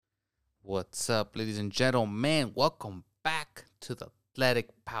What's up, ladies and gentlemen? Welcome back to the Athletic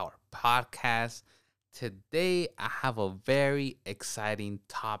Power Podcast. Today, I have a very exciting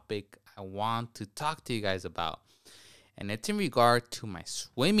topic I want to talk to you guys about, and it's in regard to my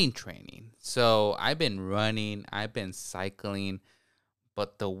swimming training. So, I've been running, I've been cycling,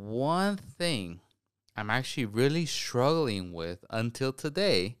 but the one thing I'm actually really struggling with until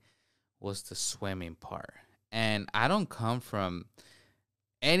today was the swimming part. And I don't come from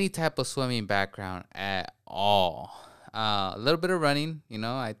any type of swimming background at all. A little bit of running,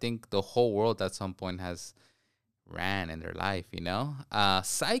 I think the whole world at some point has ran in their life,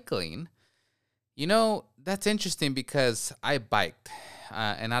 cycling, that's interesting because I biked,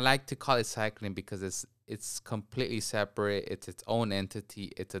 and I like to call it cycling because it's completely separate. It's its own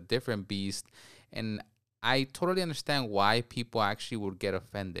entity. It's a different beast, and I totally understand why people actually would get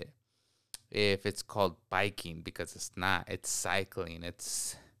offended if it's called biking, because it's not. It's cycling.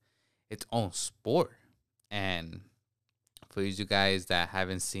 It's its own sport. And for you guys that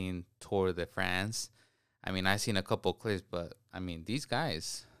haven't seen Tour de France, I mean, I've seen a couple clips, but I mean, these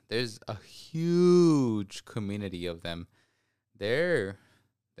guys, there's a huge community of them. They're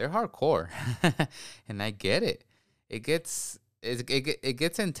they're hardcore, and I get it. It gets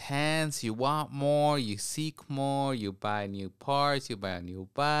intense. You want more. You seek more. You buy new parts. You buy a new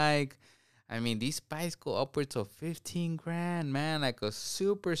bike. I mean, these bikes go upwards of 15 grand, man. Like a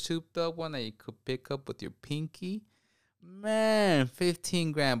super souped up one that you could pick up with your pinky. Man,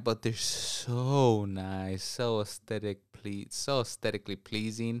 15 grand, but they're so nice, so aesthetically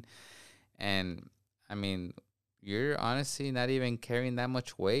pleasing. And I mean, you're honestly not even carrying that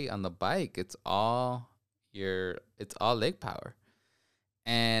much weight on the bike. It's all leg power.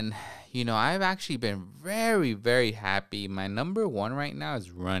 And I've actually been very, very happy. My number one right now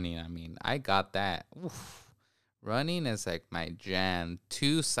is running. I mean, I got that. Oof. Running is like my jam.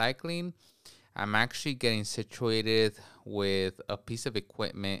 Two, cycling. I'm actually getting situated with a piece of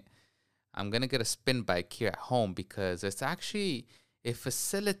equipment. I'm gonna get a spin bike here at home because it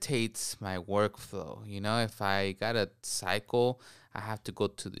facilitates my workflow. If I gotta cycle, I have to go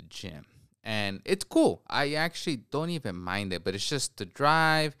to the gym. And it's cool. I actually don't even mind it, but it's just the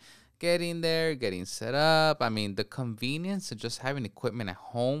drive, getting there, getting set up. I mean, the convenience of just having equipment at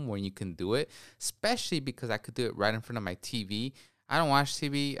home where you can do it, especially because I could do it right in front of my TV. I don't watch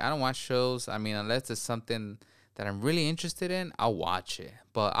TV, I don't watch shows. I mean, unless it's something that I'm really interested in, I'll watch it.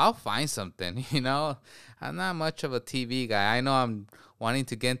 But I'll find something, I'm not much of a TV guy. I know I'm wanting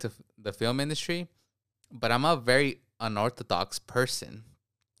to get into the film industry, but I'm a very unorthodox person.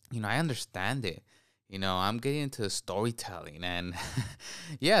 I understand it. I'm getting into storytelling, and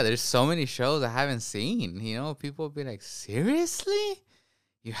yeah, there's so many shows I haven't seen. People be like, seriously?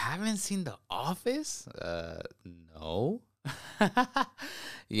 You haven't seen The Office? No.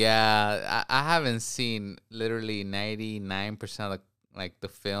 Yeah, I haven't seen literally 99% of the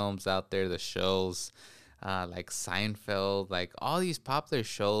films out there, the shows, like Seinfeld, like all these popular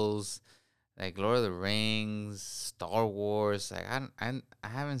shows like Lord of the Rings, Star Wars. Like I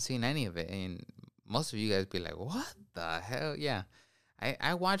haven't seen any of it, and most of you guys be like, "What the hell?" Yeah,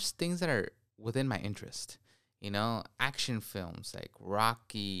 I watch things that are within my interest. Action films like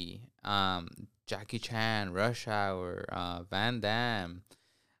Rocky, Jackie Chan, Rush Hour, Van Damme,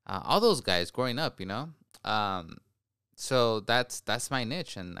 all those guys growing up. Um, so that's my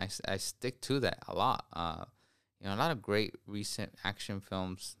niche, and I stick to that a lot. A lot of great recent action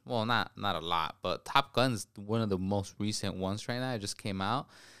films. Well, not a lot, but Top Gun's one of the most recent ones right now. It just came out.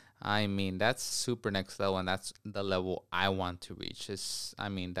 I mean, that's super next level, and that's the level I want to reach. I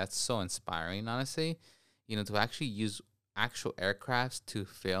mean, that's so inspiring, honestly. To actually use actual aircrafts to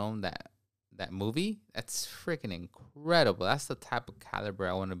film that movie. That's freaking incredible. That's the type of caliber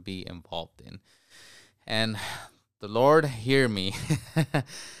I want to be involved in. And the Lord hear me,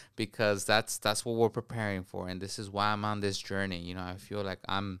 because that's what we're preparing for, and this is why I'm on this journey. I feel like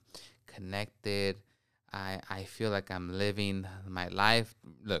I'm connected. I feel like I'm living my life.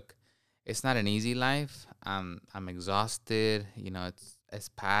 Look, it's not an easy life. I'm exhausted. It's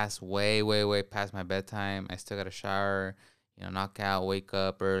past way past my bedtime. I still got to shower. Knock out, wake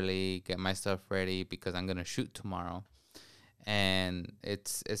up early, get my stuff ready because I'm gonna shoot tomorrow. And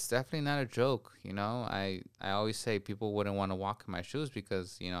it's definitely not a joke. I always say people wouldn't want to walk in my shoes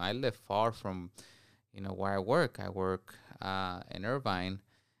because I live far from where I work in Irvine,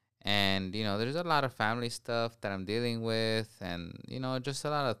 and there's a lot of family stuff that I'm dealing with, and just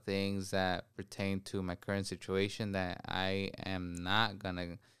a lot of things that pertain to my current situation that I am not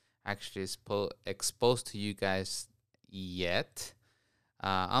gonna actually expose to you guys yet,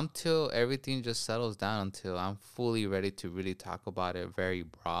 until everything just settles down, until I'm fully ready to really talk about it very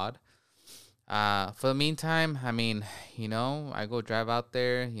broad. For the meantime, I mean, I go drive out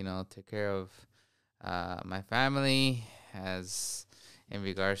there, take care of my family, as in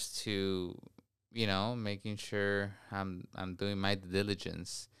regards to, making sure I'm doing my due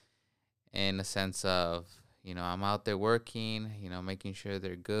diligence, in a sense of, I'm out there working, making sure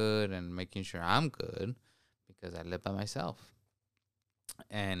they're good and making sure I'm good, because I live by myself.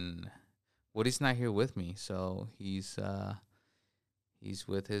 And Woody's not here with me, so he's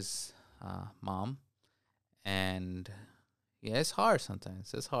with his mom. And yeah, it's hard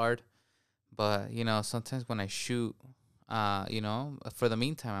sometimes. It's hard. But, sometimes when I shoot, for the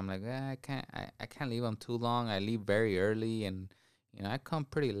meantime, I'm like, I can't leave him too long. I leave very early, and, I come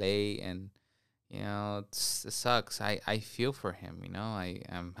pretty late, and, it sucks. I feel for him,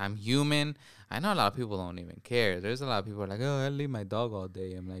 I'm human. I know a lot of people don't even care. There's a lot of people like, oh, I leave my dog all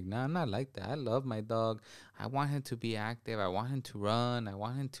day. I'm like, no, I'm not like that. I love my dog. I want him to be active. I want him to run. I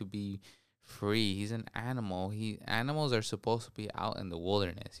want him to be free. He's an animal. Animals are supposed to be out in the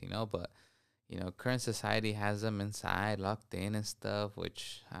wilderness, but current society has them inside, locked in and stuff,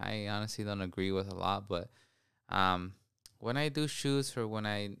 which I honestly don't agree with a lot. But when I do shoots, or when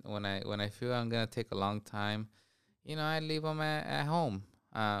I feel I'm gonna take a long time, I leave him at home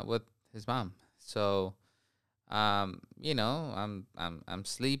with his mom. So I'm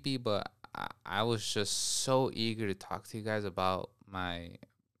sleepy, but I was just so eager to talk to you guys about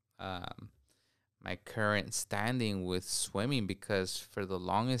um my current standing with swimming, because for the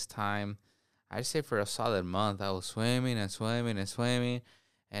longest time, I'd say for a solid month, I was swimming and swimming and swimming,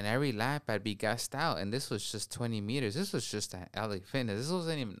 and every lap I'd be gassed out. And this was just 20 meters. This was just an LA Fitness.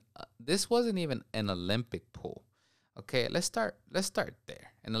 This wasn't even an Olympic pool. Okay, let's start. Let's start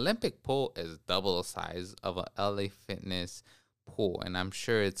there. An Olympic pool is double the size of a LA Fitness pool, and I'm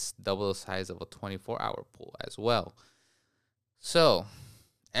sure it's double the size of a 24-hour pool as well. So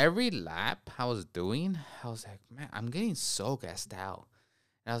every lap I was doing, I was like, man, I'm getting so gassed out.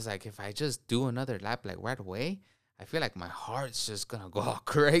 And I was like, if I just do another lap like right away, I feel like my heart's just gonna go all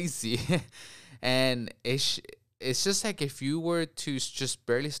crazy. And it's just like if you were to just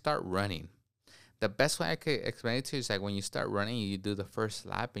barely start running. The best way I could explain it to you is like when you start running, you do the first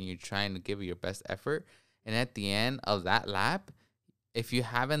lap and you're trying to give it your best effort. And at the end of that lap, if you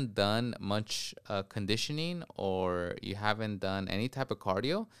haven't done much conditioning, or you haven't done any type of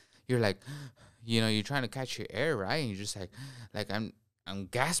cardio, you're like, you're trying to catch your air, right? And you're just like I'm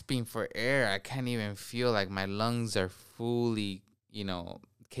gasping for air. I can't even feel like my lungs are fully,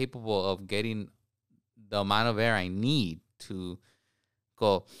 capable of getting the amount of air I need to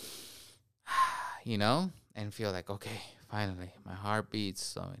go, and feel like, okay, finally, my heartbeat's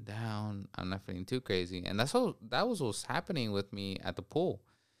slowing down. I'm not feeling too crazy. And that was what was happening with me at the pool.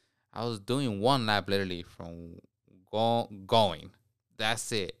 I was doing one lap literally from going.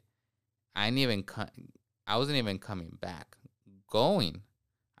 That's it. I wasn't even coming back. Going.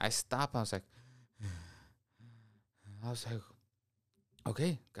 I stopped. I was like,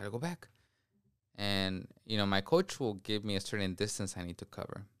 okay, gotta go back. And my coach will give me a certain distance I need to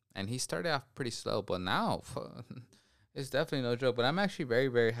cover. And he started off pretty slow, but now it's definitely no joke. But I'm actually very,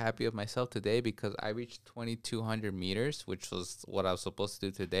 very happy with myself today, because I reached 2,200 meters, which was what I was supposed to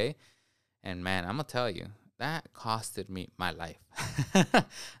do today. And man, I'm gonna tell you, that costed me my life.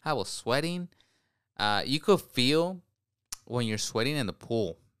 I was sweating. You could feel when you're sweating in the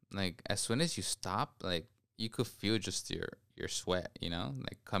pool, like as soon as you stop, like you could feel just your sweat,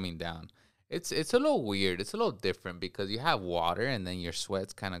 like coming down. It's a little weird. It's a little different because you have water and then your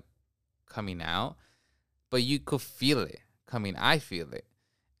sweat's kind of coming out, but you could feel it coming. I feel it.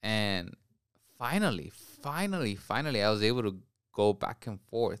 And finally, I was able to go back and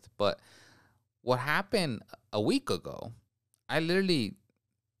forth. But what happened a week ago, I literally,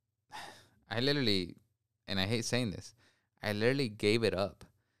 and I hate saying this, I literally gave it up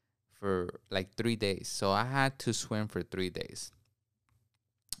for like 3 days. So I had to swim for 3 days.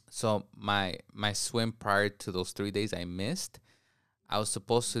 So my swim prior to those 3 days I missed, I was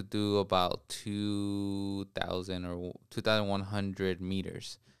supposed to do about 2,000 or 2,100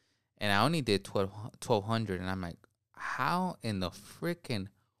 meters. And I only did 1,200. And I'm like, how in the freaking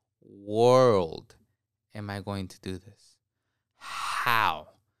world am I going to do this? How?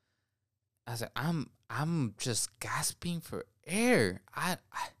 I was like, I'm just gasping for air. I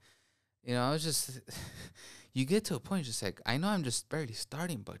was just, you get to a point just like, I know I'm just barely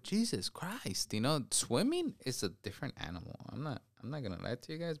starting, but Jesus Christ, swimming is a different animal. I'm not gonna lie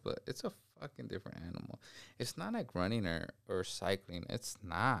to you guys, but it's a fucking different animal. It's not like running or cycling. It's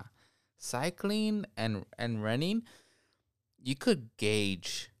not. Cycling and running, you could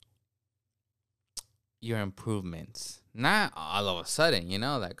gauge your improvements. Not all of a sudden,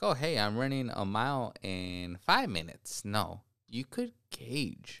 like, oh, hey, I'm running a mile in 5 minutes. No, you could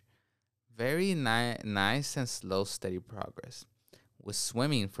gauge very nice and slow, steady progress. With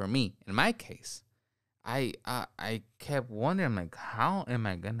swimming, for me, in my case, I kept wondering, like, how am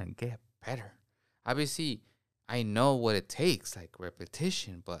I gonna get better? Obviously, I know what it takes, like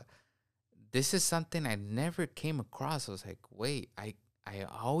repetition, but this is something I never came across. I was like, wait, I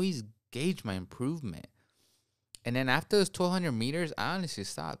always gauge my improvement. And then after those 1,200 meters, I honestly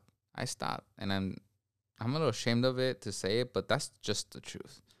stopped. I stopped. And I'm a little ashamed of it to say it, but that's just the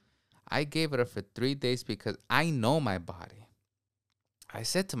truth. I gave it up for 3 days because I know my body. I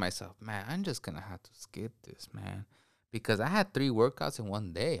said to myself, man, I'm just going to have to skip this, man. Because I had 3 workouts in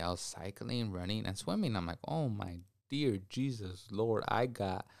one day. I was cycling, running, and swimming. I'm like, oh my dear Jesus, Lord, I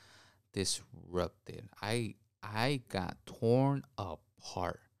got disrupted. I got torn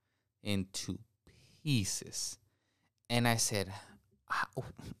apart into pieces. And I said,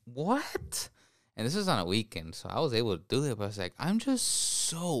 what? And this was on a weekend, so I was able to do it. But I was like, I'm just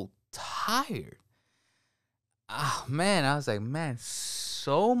so tired. Ah, man, I was like, man,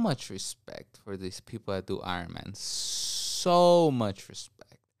 so much respect for these people that do Ironman. So much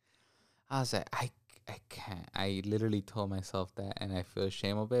respect. I was like, I can't. I literally told myself that, and I feel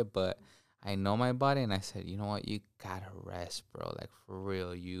ashamed of it, but I know my body, and I said, you know what? You gotta rest, bro. Like, for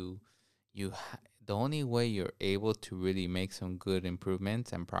real. The only way you're able to really make some good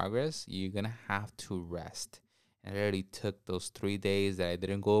improvements and progress, you're gonna have to rest. And I already took those 3 days that I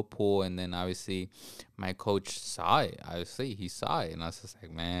didn't go pool, and then obviously my coach saw it. Obviously, he saw it, and I was just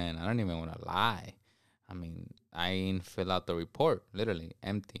like, man, I don't even want to lie. I mean, I didn't fill out the report, literally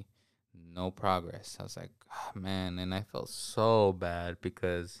empty, no progress. I was like, oh, man, and I felt so bad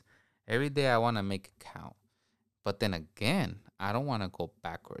because every day I want to make it count, but then again, I don't want to go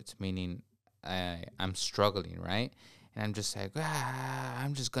backwards, meaning I'm struggling, right? And I'm just like,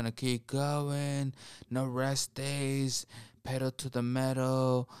 I'm just gonna keep going. No rest days, pedal to the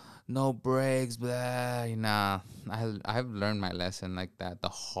metal, no breaks, blah. Nah, I've learned my lesson like that the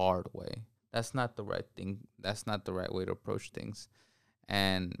hard way. That's not the right thing. That's not the right way to approach things.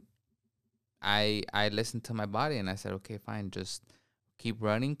 And I listened to my body and I said, okay, fine, just keep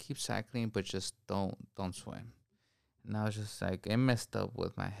running, keep cycling, but just don't swim. And I was just like, it messed up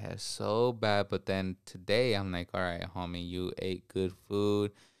with my head so bad. But then today, I'm like, all right, homie, you ate good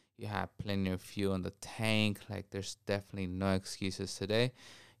food. You have plenty of fuel in the tank. Like, there's definitely no excuses today.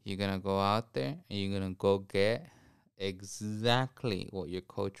 You're going to go out there and you're going to go get exactly what your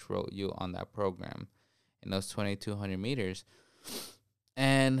coach wrote you on that program in those 2,200 meters.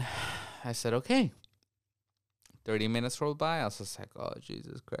 And I said, okay. 30 minutes rolled by. I was just like, oh,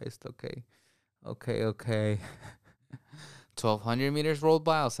 Jesus Christ. Okay. 1,200 meters rolled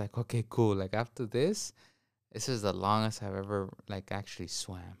by. I was like, okay, cool. Like, after this is the longest I've ever, like, actually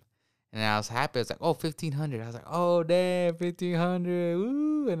swam. And I was happy. I was like, oh, 1,500. I was like, oh, damn, 1,500.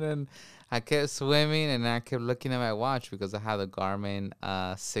 Woo. And then I kept swimming, and I kept looking at my watch because I had the Garmin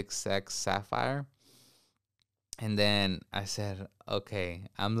 6X Sapphire. And then I said, okay,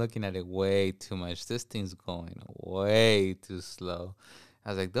 I'm looking at it way too much. This thing's going way too slow. I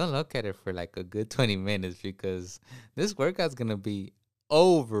was like, don't look at it for like a good 20 minutes because this workout's going to be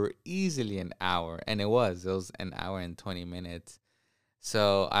over easily an hour. And it was an hour and 20 minutes.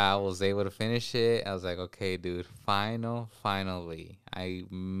 So I was able to finish it. I was like, okay, dude, finally. I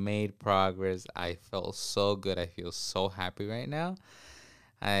made progress. I felt so good. I feel so happy right now.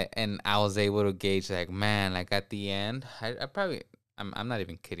 I was able to gauge, like, man, like at the end, I probably, I'm not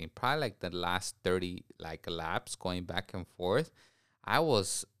even kidding, probably like the last 30 like laps going back and forth, I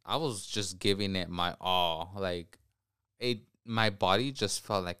was just giving it my all. Like, my body just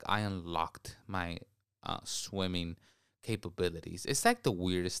felt like I unlocked my swimming capabilities. It's like the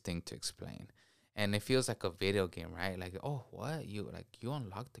weirdest thing to explain. And it feels like a video game, right? Like, oh, what? You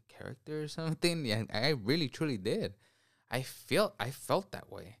unlocked the character or something? Yeah, I really truly did. I felt that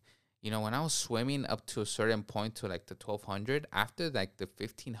way. When I was swimming up to a certain point to like the 1,200, after like the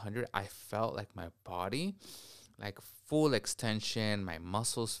 1,500, I felt like my body, like full extension. My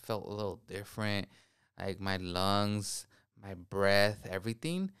muscles felt a little different. Like my lungs, my breath,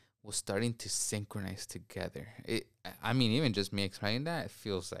 everything was starting to synchronize together. I mean, even just me explaining that, it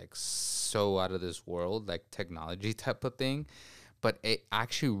feels like so out of this world, like technology type of thing. But it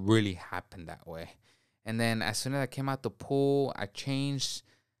actually really happened that way. And then as soon as I came out the pool, I changed.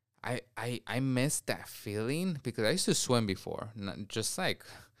 I missed that feeling because I used to swim before, just like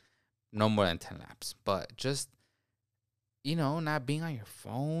no more than 10 laps. But just, not being on your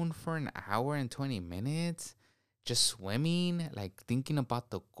phone for an hour and 20 minutes, just swimming, like thinking about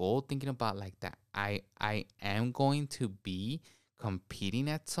the goal, thinking about like that I am going to be competing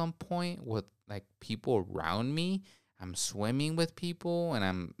at some point with like people around me. I'm swimming with people and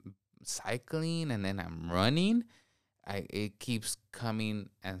I'm cycling and then I'm running. It keeps coming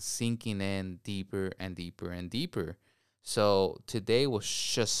and sinking in deeper and deeper and deeper. So today was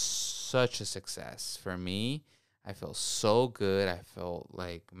just such a success for me. I felt so good. I felt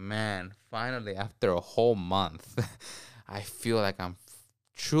like, man, finally after a whole month, I feel like I'm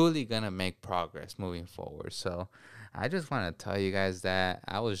truly gonna make progress moving forward. So I just want to tell you guys that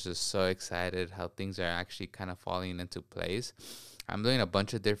I was just so excited how things are actually kind of falling into place. I'm doing a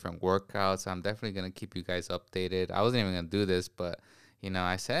bunch of different workouts. I'm definitely gonna keep you guys updated. I wasn't even gonna do this, but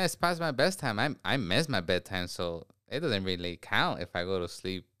I said it's past my bedtime. I miss my bedtime, so it doesn't really count if I go to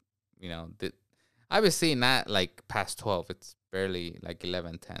sleep. Obviously not like past 12. It's barely like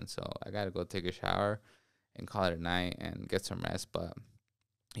 11:10. So I gotta go take a shower and call it a night and get some rest. But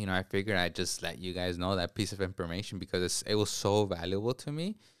I figured I'd just let you guys know that piece of information because it was so valuable to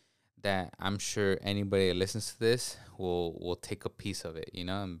me that I'm sure anybody that listens to this will take a piece of it,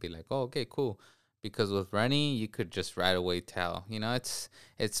 and be like, oh, okay, cool. Because with running, you could just right away tell, it's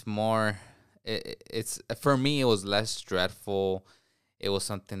more, it's for me, it was less dreadful. It was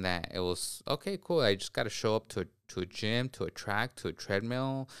something that it was okay, cool. I just got to show up to a gym, to a track, to a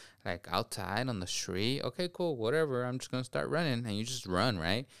treadmill, like outside on the street. Okay, cool, whatever. I'm just gonna start running, and you just run,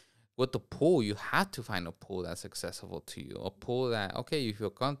 right? With the pool, you have to find a pool that's accessible to you. A pool that, okay, you feel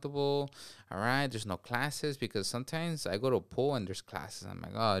comfortable. All right, there's no classes because sometimes I go to a pool and there's classes. I'm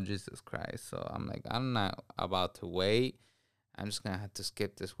like, oh, Jesus Christ. So I'm like, I'm not about to wait. I'm just going to have to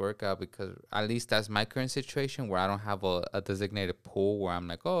skip this workout because at least that's my current situation where I don't have a designated pool where I'm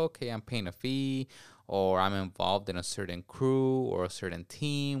like, oh, okay, I'm paying a fee or I'm involved in a certain crew or a certain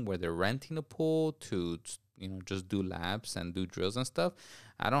team where they're renting a pool to, just do laps and do drills and stuff.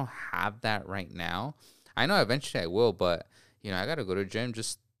 I don't have that right now. I know eventually I will, but, I got to go to the gym,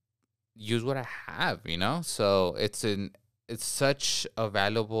 just use what I have, So it's such a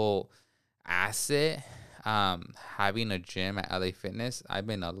valuable asset having a gym at LA Fitness. I've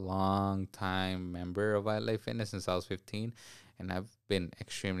been a long time member of LA Fitness since I was 15, and I've been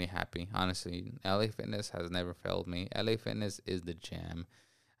extremely happy. Honestly, LA Fitness has never failed me. LA Fitness is the jam.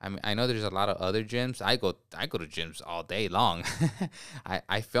 I mean, I know there's a lot of other gyms. I go to gyms all day long.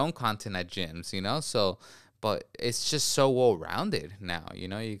 I film content at gyms, so but it's just so well rounded now.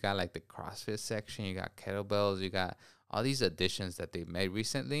 You got like the CrossFit section, you got kettlebells, you got all these additions that they made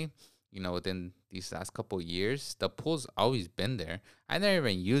recently. Within these last couple of years, the pool's always been there. I never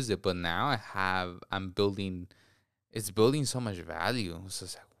even used it, but now I'm building, it's building so much value. So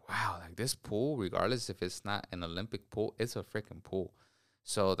it's like, wow, like this pool, regardless if it's not an Olympic pool, it's a freaking pool.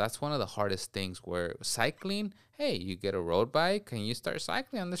 So that's one of the hardest things where cycling, hey, you get a road bike and you start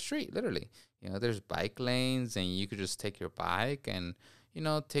cycling on the street, literally. There's bike lanes and you could just take your bike and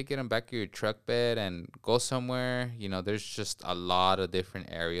take it on back of your truck bed and go somewhere. There's just a lot of different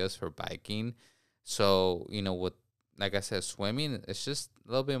areas for biking. So, with, like I said, swimming, it's just a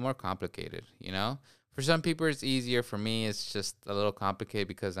little bit more complicated, For some people, it's easier. For me, it's just a little complicated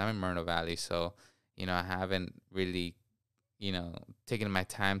because I'm in Moreno Valley. So, I haven't really, taken my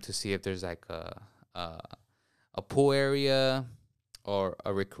time to see if there's like a pool area or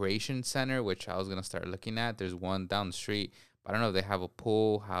a recreation center, which I was going to start looking at. There's one down the street. I don't know if they have a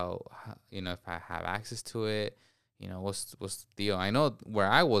pool, how if I have access to it, what's the deal? I know where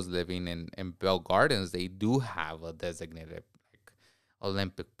I was living in Bell Gardens, they do have a designated like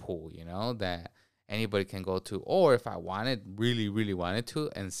Olympic pool, that anybody can go to. Or if I really, really wanted to,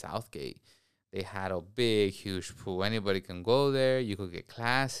 in Southgate, they had a big, huge pool. Anybody can go there. You could get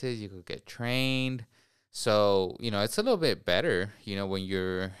classes, you could get trained. So, it's a little bit better, when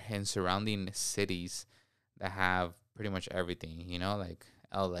you're in surrounding cities that have pretty much everything, like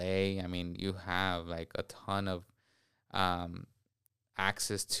LA. I mean, you have like a ton of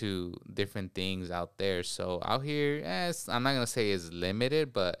access to different things out there. So out here, I'm not gonna say it's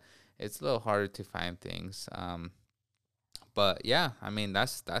limited, but it's a little harder to find things. But yeah, I mean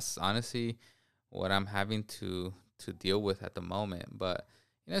that's honestly what I'm having to deal with at the moment. But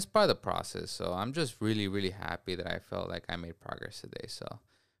it's part of the process. So I'm just really, really happy that I felt like I made progress today. So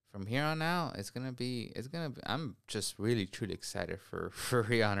from here on out, I'm just really, truly excited for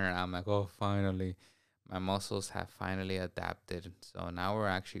Rihanna. I'm like, oh, finally, my muscles have finally adapted. So now we're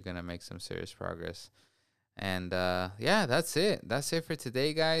actually going to make some serious progress. And yeah, that's it. That's it for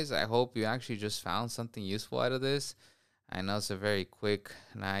today, guys. I hope you actually just found something useful out of this. I know it's a very quick,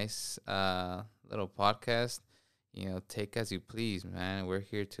 nice little podcast. take as you please, man. We're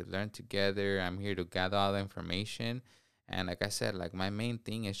here to learn together. I'm here to gather all the information. And like I said, like my main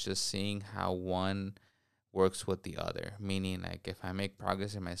thing is just seeing how one works with the other. Meaning, like if I make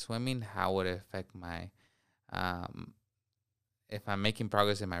progress in my swimming, how would it affect my um if I'm making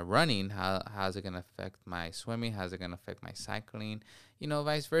progress in my running, how's it gonna affect my swimming? How's it gonna affect my cycling?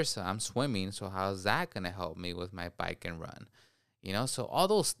 Vice versa. I'm swimming, so how's that gonna help me with my bike and run? So all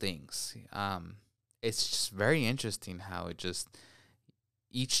those things. It's just very interesting how it just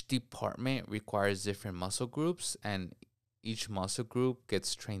each department requires different muscle groups, and each muscle group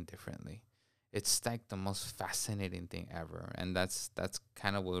gets trained differently. It's like the most fascinating thing ever, and that's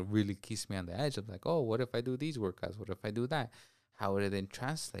kind of what really keeps me on the edge of like, oh, what if I do these workouts? What if I do that? How would it then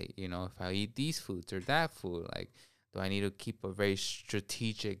translate? If I eat these foods or that food, like, do I need to keep a very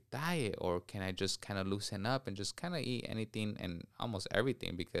strategic diet, or can I just kind of loosen up and just kind of eat anything and almost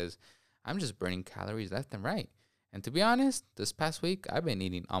everything, because I'm just burning calories left and right. And to be honest, this past week I've been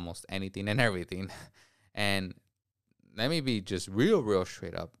eating almost anything and everything. And let me be just real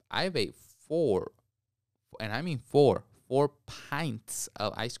straight up. I've ate four, and I mean four pints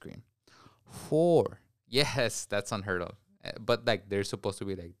of ice cream. Four. Yes, that's unheard of. But like they're supposed to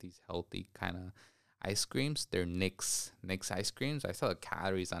be like these healthy kind of ice creams. They're Nix ice creams. I saw the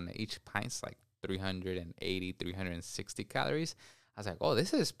calories on each pint's like 380, 360 calories. I was like, oh,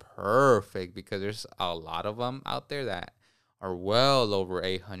 this is perfect, because there's a lot of them out there that are well over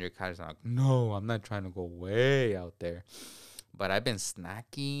 800 calories. I'm like, no, I'm not trying to go way out there. But I've been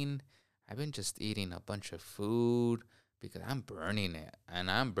snacking. I've been just eating a bunch of food because I'm burning it,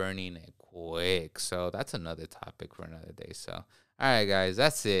 and I'm burning it quick. So that's another topic for another day. So, all right, guys,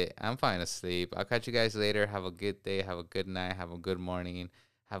 that's it. I'm falling asleep. I'll catch you guys later. Have a good day. Have a good night. Have a good morning.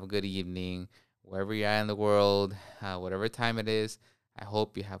 Have a good evening. Wherever you're at in the world, whatever time it is, I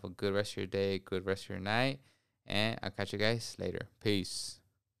hope you have a good rest of your day, good rest of your night. And I'll catch you guys later. Peace.